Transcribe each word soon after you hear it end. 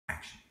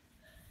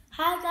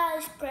Hi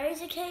guys, praise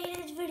the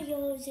Caiden's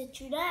videos, and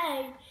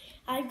today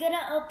I'm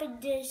gonna open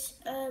this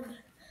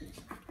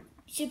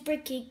Super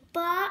Geek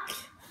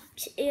Box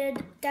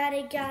and that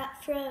I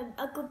got from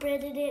Uncle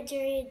Brandon and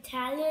Jerry in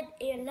Thailand,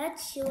 and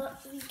let's see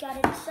what we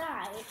got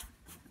inside.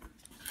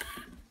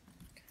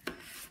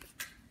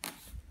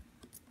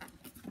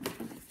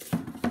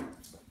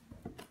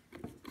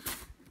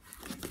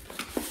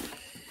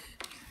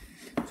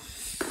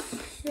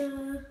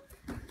 So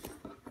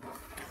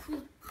we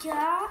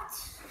got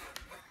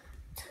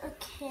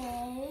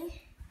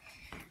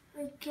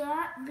I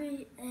got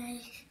me a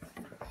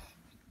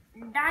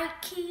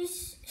Nike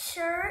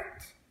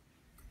shirt,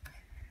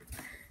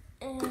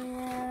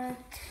 and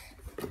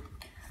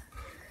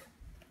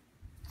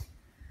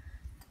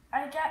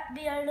I got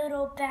me a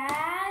little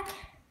bag,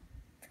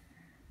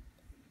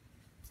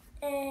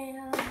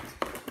 and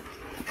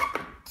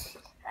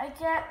I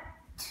got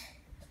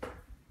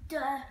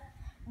the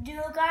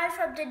new guy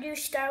from the new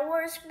Star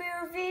Wars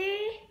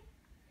movie.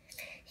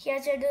 He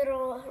has a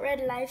little red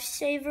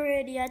lifesaver,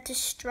 and he has the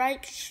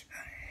stripes.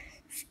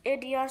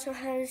 And he also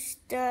has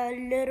the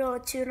little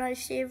two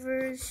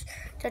lifesavers,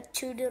 the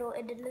two little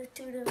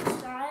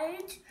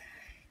sides.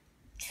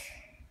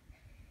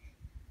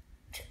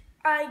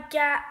 I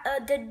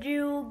got the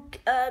new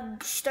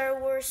Star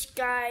Wars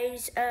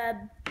guy's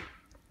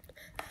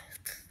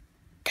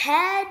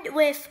pen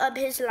with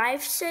his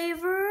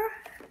lifesaver.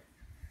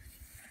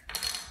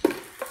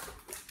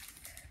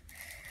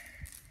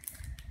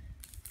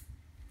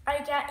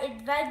 I got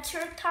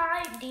Adventure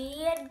Time,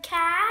 Dee and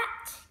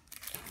Cat.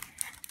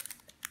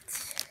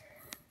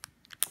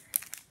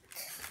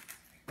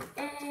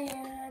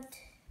 And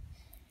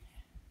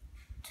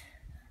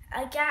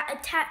I got a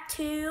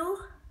tattoo.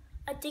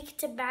 I think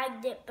it's a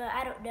magnet, but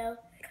I don't know.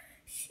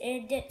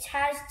 And it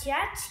has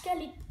Jack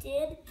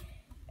Skellington.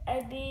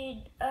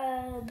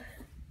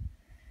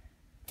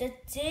 The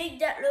thing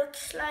that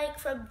looks like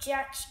from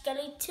Jack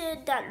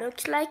Skellington, that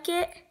looks like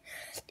it.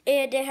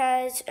 And it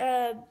has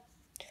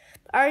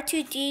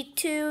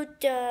R2-D2,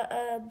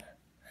 the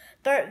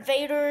Darth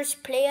Vader's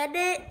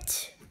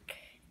planet,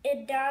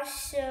 and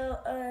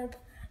also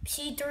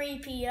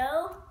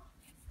C-3PO.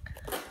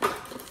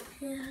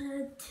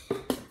 And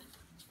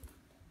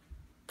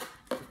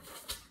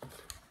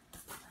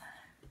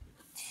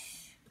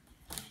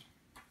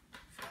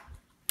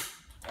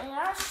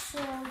I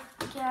also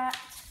got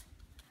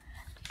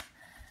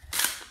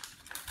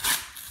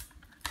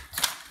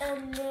a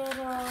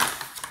little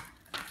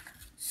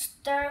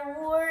Star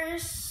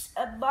Wars,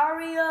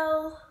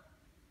 Mario,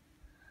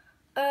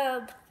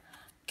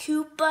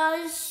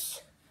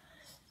 Koopas,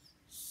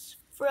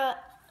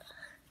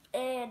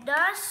 and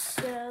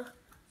also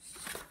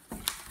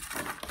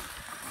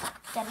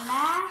the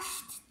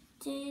last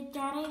thing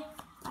that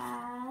I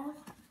have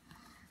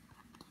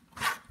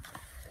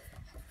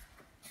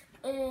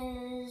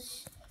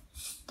is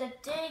the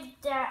thing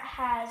that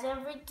has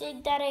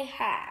everything that I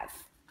have.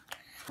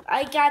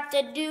 I got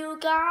the new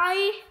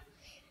guy,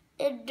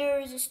 and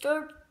there's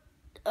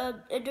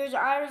and there's an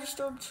Iron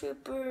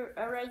Stormtrooper,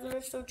 a regular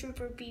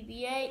Stormtrooper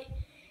BB-8,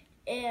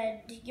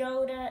 and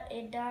Yoda,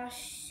 and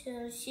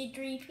also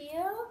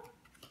C-3PO,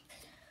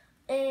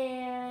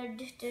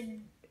 and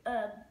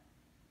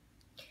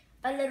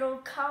a little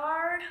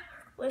card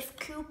with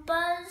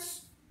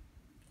Koopas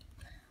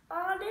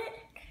on it,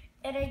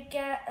 and I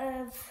got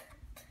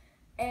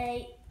a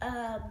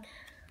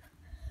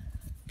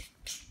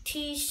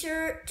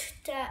t-shirt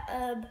that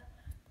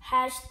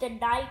has the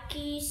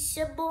Nike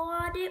symbol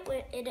on it,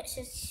 and it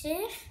says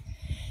Sith.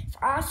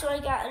 Also, I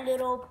got a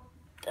little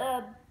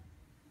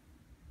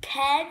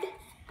pen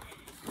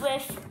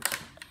with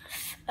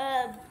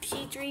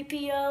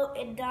C-3PO,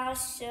 and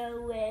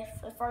also with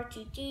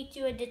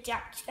R2-D2 and the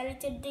Jack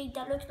Skellington thing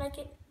that looks like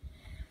it.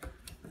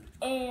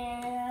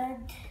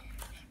 And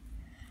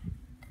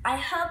I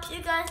hope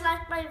you guys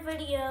like my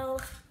video.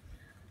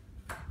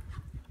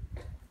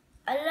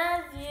 I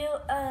love you,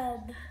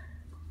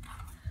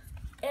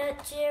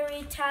 Aunt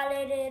Jerry,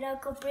 Thailand, and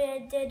Uncle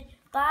Brandon.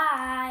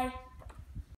 Bye.